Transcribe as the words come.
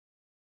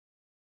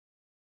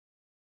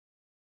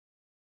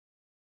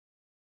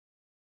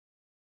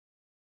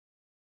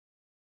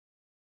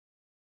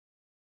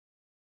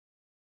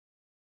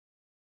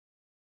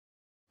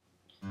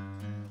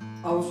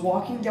I was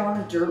walking down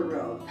a dirt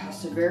road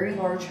past a very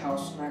large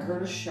house when I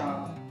heard a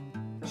shout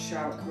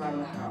come out of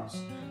the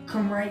house.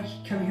 Come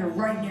here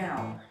right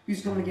now.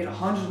 You're going to get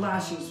 100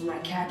 lashings when I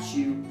catch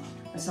you.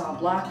 I saw a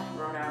black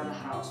run out of the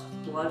house,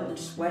 with blood and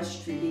sweat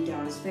streaking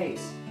down his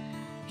face.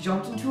 He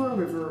jumped into a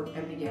river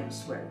and began to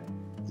swim.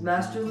 The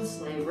master of the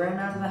slave ran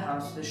out of the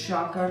house with a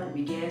shotgun and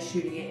began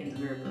shooting it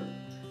into the river.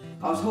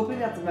 I was hoping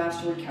that the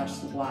master would catch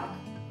the black.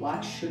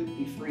 Blacks shouldn't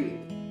be freed.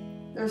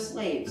 They're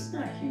slaves,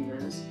 not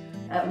humans.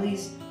 At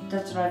least,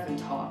 that's what I've been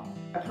taught.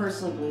 I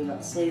personally believe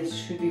that slaves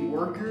should be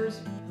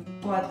workers,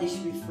 but they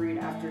should be freed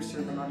after a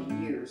certain amount of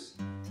years.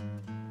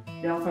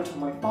 Now, if I told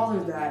my father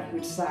that, he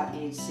would slap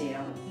me and say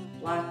I'm a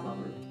black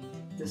lover.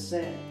 The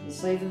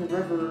slave in the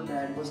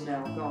riverbed was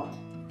now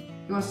gone.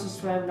 He must have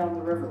swam down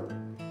the river.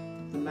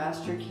 The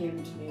master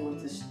came to me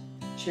with his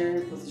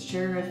cherry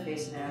red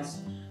face and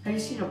asked, "Have you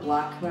seen a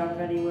black come out of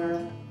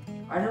anywhere?"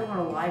 I didn't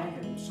want to lie to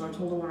him, so I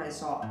told him what I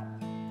saw.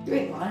 "You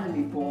ain't lying to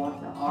me, boy,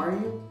 now are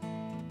you?"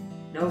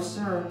 "No,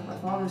 sir. My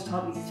father's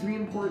taught me 3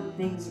 important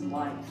things in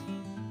life.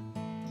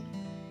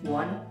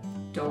 1.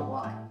 Don't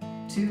lie.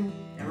 2.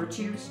 Never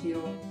cheat or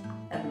steal.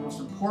 And the most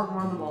important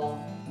one of them all,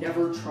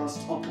 never trust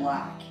a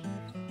black."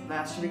 The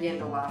master began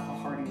to laugh a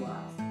hearty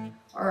laugh.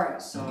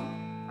 "Alright,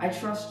 son, I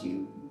trust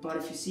you, but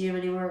if you see him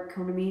anywhere,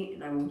 come to me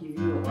and I will give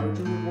you a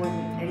larger reward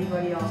than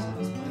anybody else on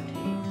this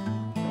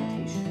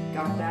plantation.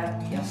 Got that?"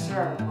 "Yes, sir,"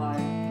 I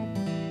replied.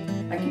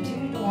 I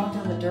continued to walk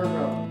down the dirt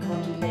road,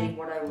 contemplating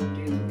what I would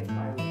do if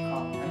I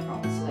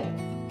caught the slave.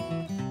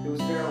 It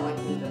was very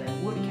likely that I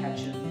would catch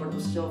him, but it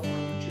was still fun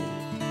to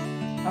choose.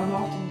 I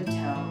walked into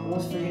town,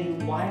 almost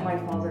forgetting why my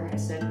father had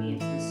sent me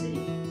into the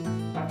city.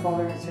 My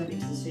father had sent me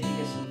to the city to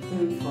get some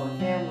food for our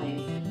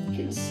family,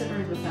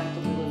 considering the fact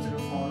that we lived in a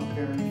farm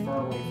very far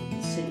away from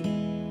the city.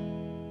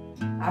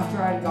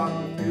 After I had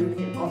gotten the food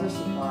and other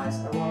supplies,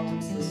 I walked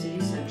into the city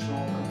central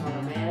and found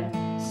a man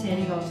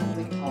standing on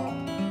something tall.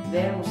 The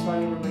man was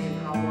telling everybody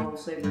about how wrong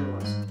slavery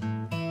was.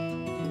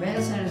 The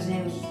man said his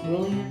name was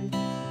William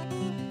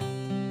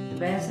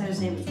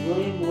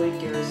Lloyd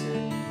Garrison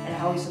and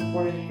how he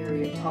supported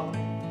Harriet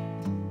Tubman.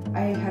 I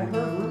had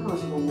heard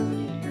rumors of a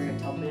woman named Harriet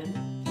Tubman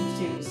who was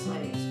taking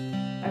slaves.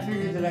 I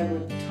figured that I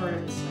would turn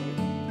into a slave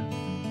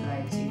that I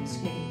had seen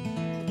escape.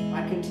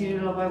 I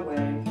continued on my way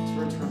to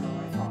return to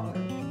my father.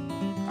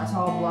 I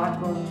saw a black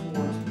run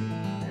towards me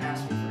and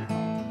asked me for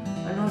help.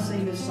 I noticed that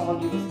he was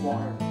soggy with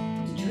water.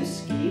 "Did you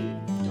escape?"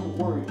 "Don't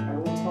worry, I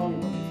won't tell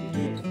anyone if you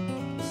did."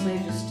 The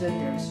slave just stood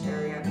there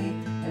staring at me,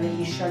 and then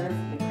he shuddered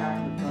from the crack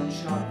of a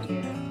gunshot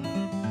in the air.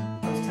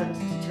 I was tempted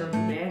to turn the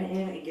man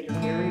in and get a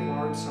very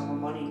large sum of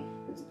money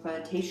that the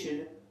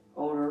plantation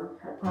owner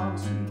had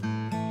promised me.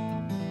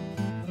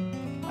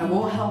 "I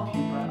won't help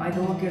you, but I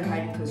know a good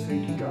hiding place where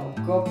you can go.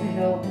 Go up the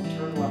hill and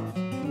turn left.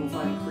 You will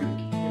find a creek.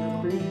 In the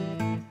creek,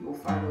 you will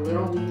find a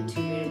little lean-to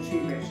made of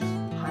tree branches.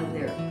 Hide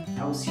there.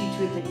 I will see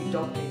to it that you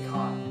don't get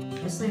caught."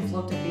 The slave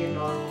looked at me and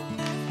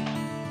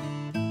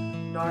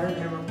nodded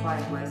and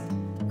replied with,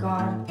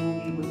 "God will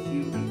be with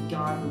you and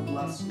God will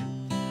bless you.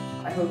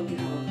 I hope you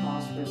have a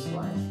prosperous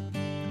life."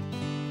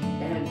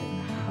 "And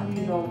how do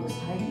you know this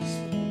hiding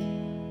space?"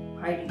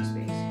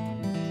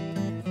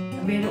 "I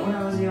made it when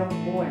I was a young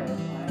boy," I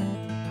replied.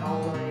 "How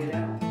old are you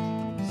now?"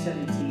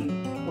 17.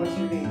 "What's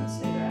your name?" the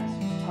slave asked.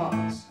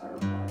 "Thomas," I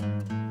replied.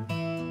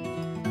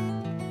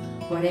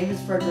 "My name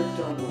is Frederick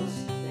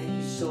Douglass. Thank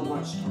you so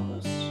much,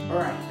 Thomas."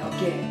 "Alright, now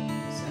get it,"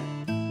 I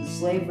said. The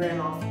slave ran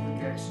off in the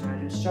direction I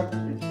had instructed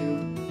him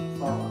to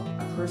follow.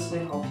 I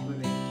personally helped him